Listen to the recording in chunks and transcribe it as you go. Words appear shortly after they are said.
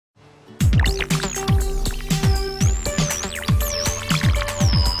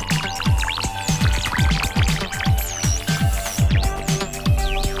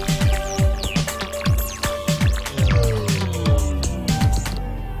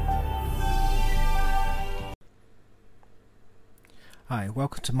Hi,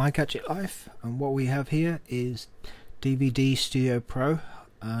 welcome to My Gadget Life, and what we have here is DVD Studio Pro,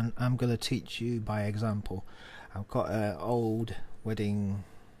 and I'm going to teach you by example. I've got an old wedding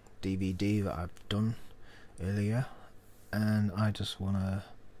DVD that I've done earlier, and I just want to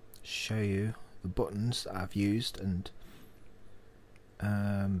show you the buttons that I've used and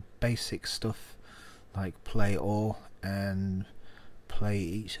basic stuff like play all and play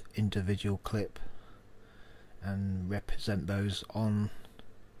each individual clip and represent those on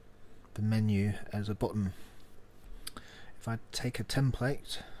the menu as a button. If I take a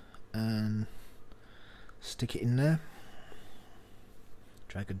template and stick it in there,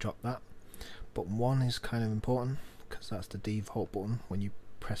 drag and drop that. Button 1 is kind of important because that's the default button. When you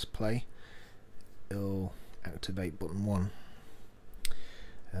press play, it'll activate button 1.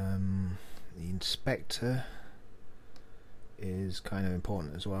 The inspector is kind of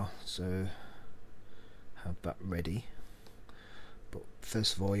important as well, so have that ready. But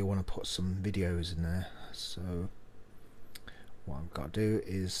first of all, you want to put some videos in there, so what I've got to do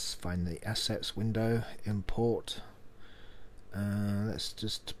is find the assets window, import, let's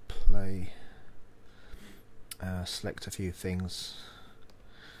just play, select a few things.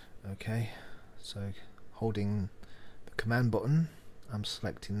 Okay, so holding the command button, I'm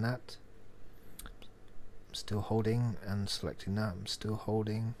selecting that, I'm still holding and selecting that, I'm still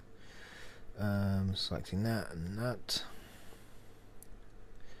holding, selecting that and that,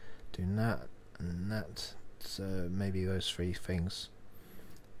 doing that and that, so maybe those three things.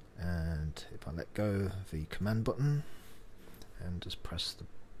 And if I let go of the command button and just press the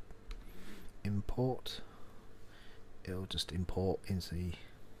import, it'll just import into the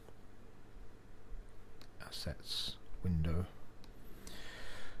assets window.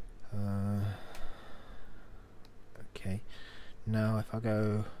 Okay, now if I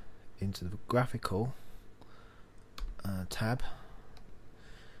go into the graphical tab,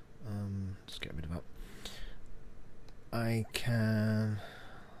 just get rid of that, I can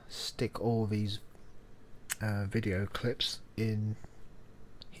stick all these video clips in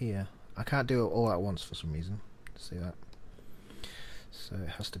here. I can't do it all at once for some reason, see that, so it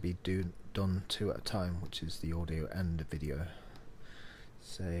has to be done two at a time, which is the audio and the video.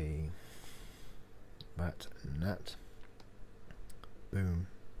 Say that and that, boom,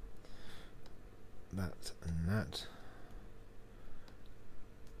 that and that,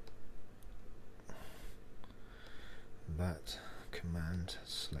 that, command,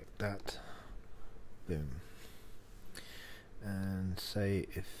 select that, boom. And say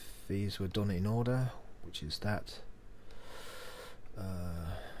if these were done in order, which is that,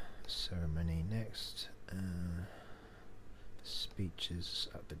 ceremony next, speeches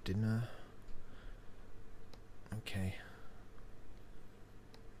at the dinner, okay.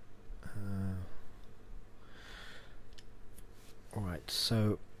 Alright,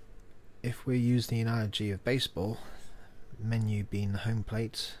 so if we use the analogy of baseball, menu being the home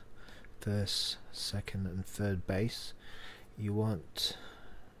plate, first, second and third base, you want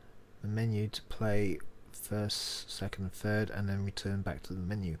the menu to play first, second and third and then return back to the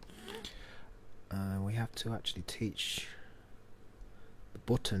menu. We have to actually teach the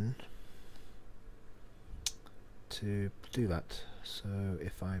button to do that, so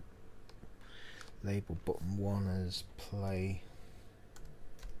if I label button 1 as play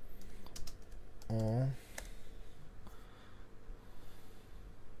all,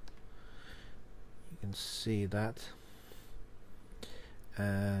 you can see that,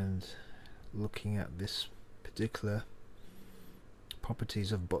 and looking at this particular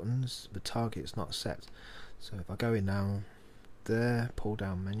properties of buttons, the target's not set. So if I go in now there, pull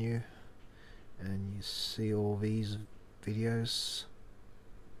down menu, and you see all these videos,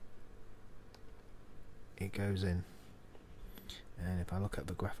 it goes in. And if I look at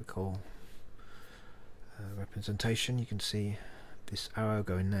the graphical representation, you can see this arrow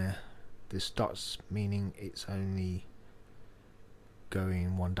going there. This dot's meaning it's only going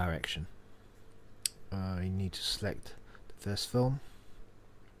in one direction. You need to select the first film.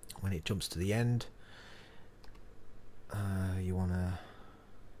 When it jumps to the end, you want to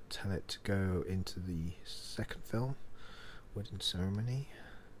tell it to go into the second film, wedding ceremony,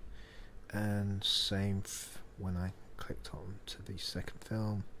 and same when I clicked on to the second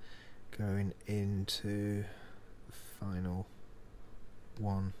film, going into the final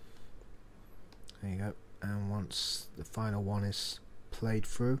one. There you go. And once the final one is played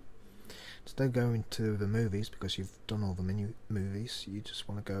through, instead of going to the movies, because you've done all the movies, you just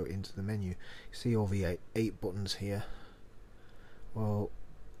want to go into the menu. You see all the eight buttons here. Well,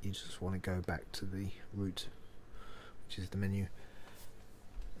 you just want to go back to the root, which is the menu,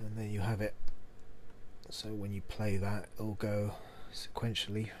 and there you have it. So when you play that, it'll go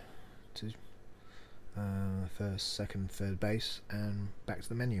sequentially to first, second, third base and back to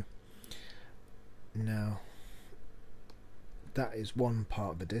the menu. Now that is one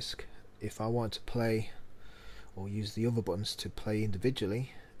part of the disc. If I want to play or use the other buttons to play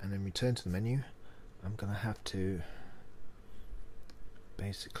individually and then return to the menu, I'm gonna have to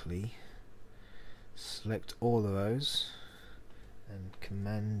basically select all of those and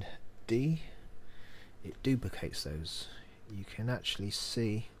Command D. It duplicates those. You can actually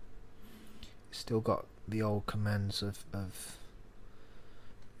see it's still got the old commands of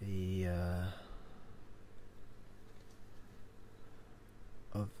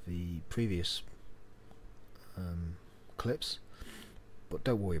the previous clips, but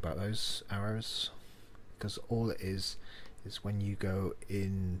don't worry about those arrows, because all it is when you go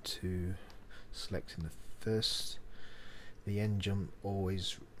into selecting the first, the end jump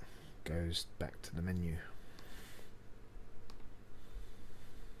always goes back to the menu.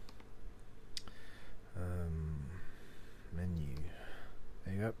 Menu,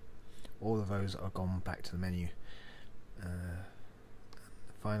 there you go. All of those are gone back to the menu. The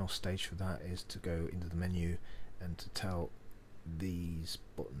final stage for that is to go into the menu and to tell these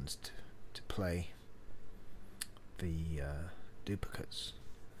buttons to play the duplicates,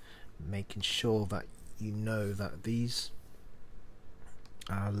 making sure that you know that these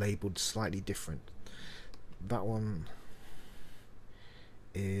are labelled slightly different. That one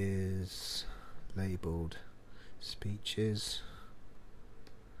is labelled speeches,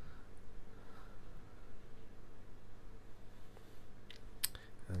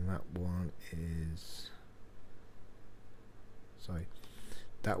 and that one is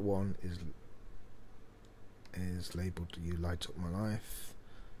labelled You Light Up My Life,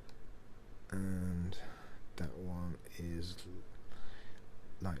 and that one is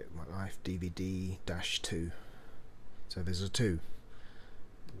Light Up My Life DVD-2. So there's a 2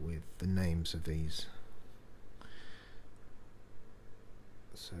 with the names of these.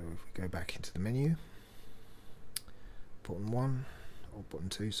 So if we go back into the menu, button 1 or button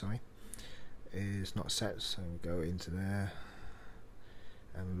 2, sorry, is not set, so we go into there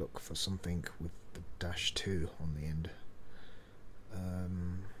and look for something with the -2 on the end,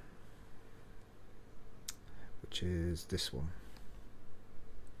 which is this one.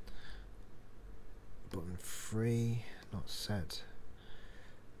 Button 3, not set,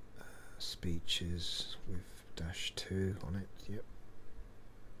 speeches with -2 on it, yep.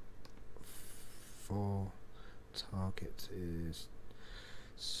 4, target is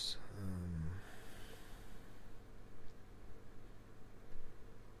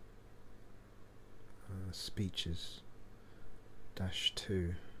speeches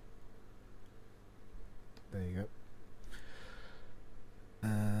 -2. There you go.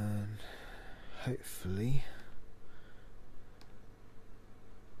 And hopefully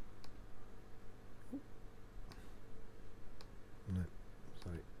no,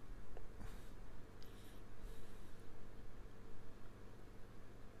 sorry.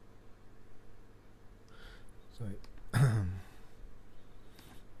 Sorry.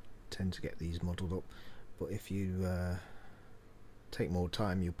 Tend to get these modelled up, but if you take more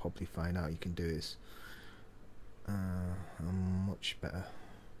time, you'll probably find out you can do this much better.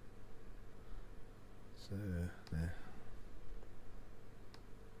 So there,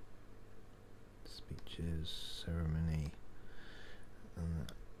 speeches, ceremony, and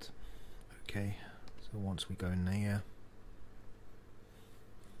that. Okay, so once we go in there,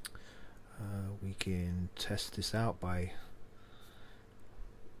 we can test this out by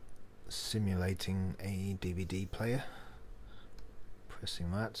simulating a DVD player.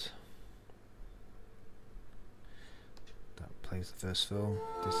 Pressing that plays the first film,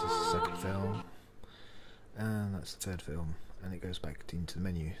 this is the second film, and that's the third film, and it goes back into the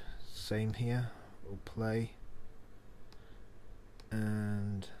menu. Same here, we'll play,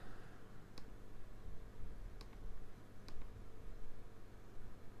 and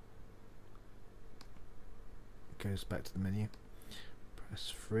it goes back to the menu. Press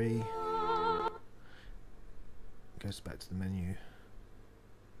 3, goes back to the menu.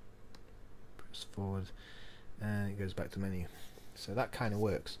 Press forward, and it goes back to the menu. So that kind of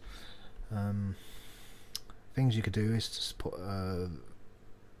works. Things you could do is just put the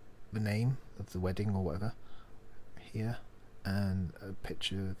name of the wedding or whatever here, and a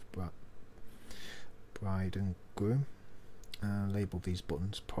picture of bride and groom. Label these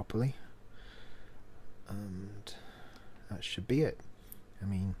buttons properly, and that should be it. I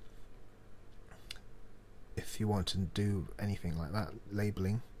mean, if you want to do anything like that,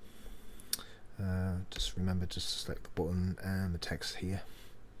 labeling, just remember to select the button and the text here,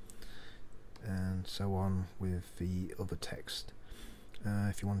 and so on with the other text.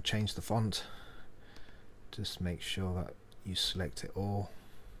 If you want to change the font, just make sure that you select it all,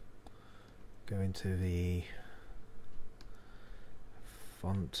 go into the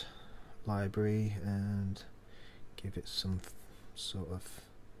font library and give it some sort of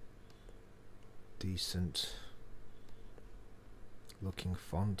decent looking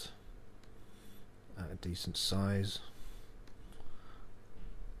font at a decent size,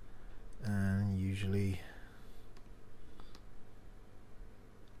 and usually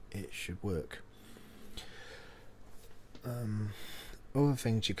it should work. Other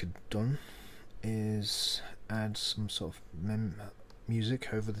things you could have done is add some sort of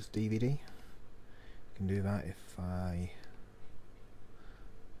music over the DVD. You can do that if I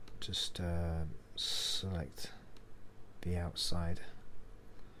just select the outside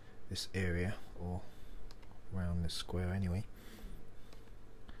this area, or around this square anyway,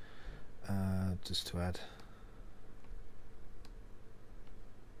 just to add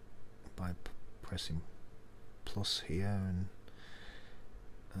by pressing plus here and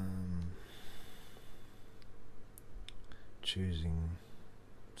choosing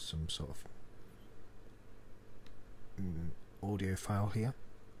some sort of audio file here,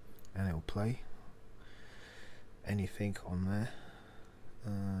 and it will play anything on there,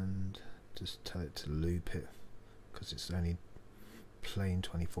 and just tell it to loop it because it's only playing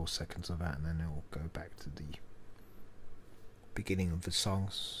 24 seconds of that, and then it will go back to the beginning of the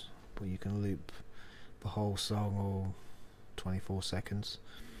songs. But you can loop the whole song or 24 seconds.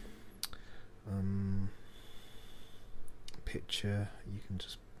 Picture, you can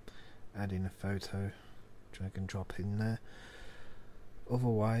just add in a photo, drag and drop in there.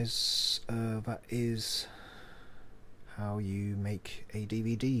 Otherwise, that is how you make a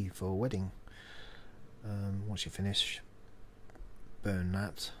DVD for a wedding. Once you finish, burn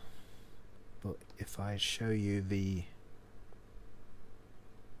that. But if I show you the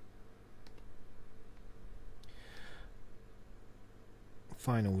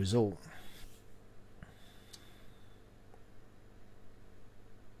final result,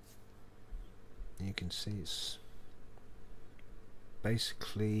 you can see it's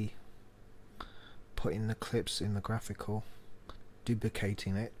basically putting the clips in the graphical,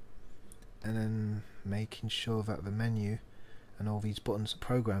 duplicating it, and then making sure that the menu and all these buttons are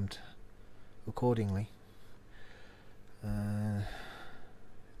programmed accordingly. I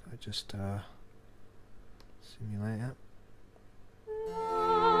just simulate that.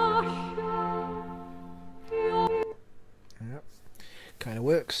 Yep, kind of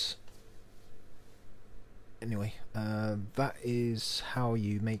works. Anyway, that is how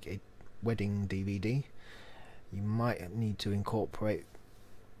you make a wedding DVD. You might need to incorporate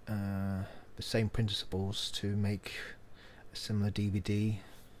the same principles to make a similar DVD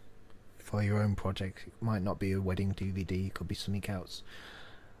for your own project. It might not be a wedding DVD, it could be something else,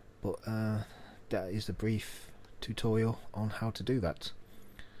 but that is a brief tutorial on how to do that.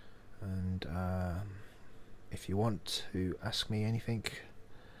 And if you want to ask me anything,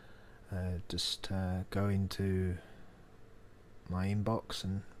 just go into my inbox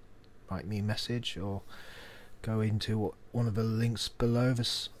and write me a message, or go into one of the links below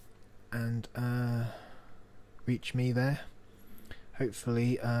this and reach me there.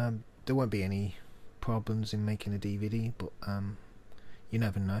 Hopefully there won't be any problems in making a DVD, but you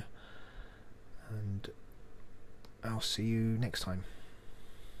never know. And I'll see you next time.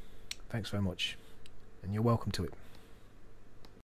 Thanks very much, and you're welcome to it.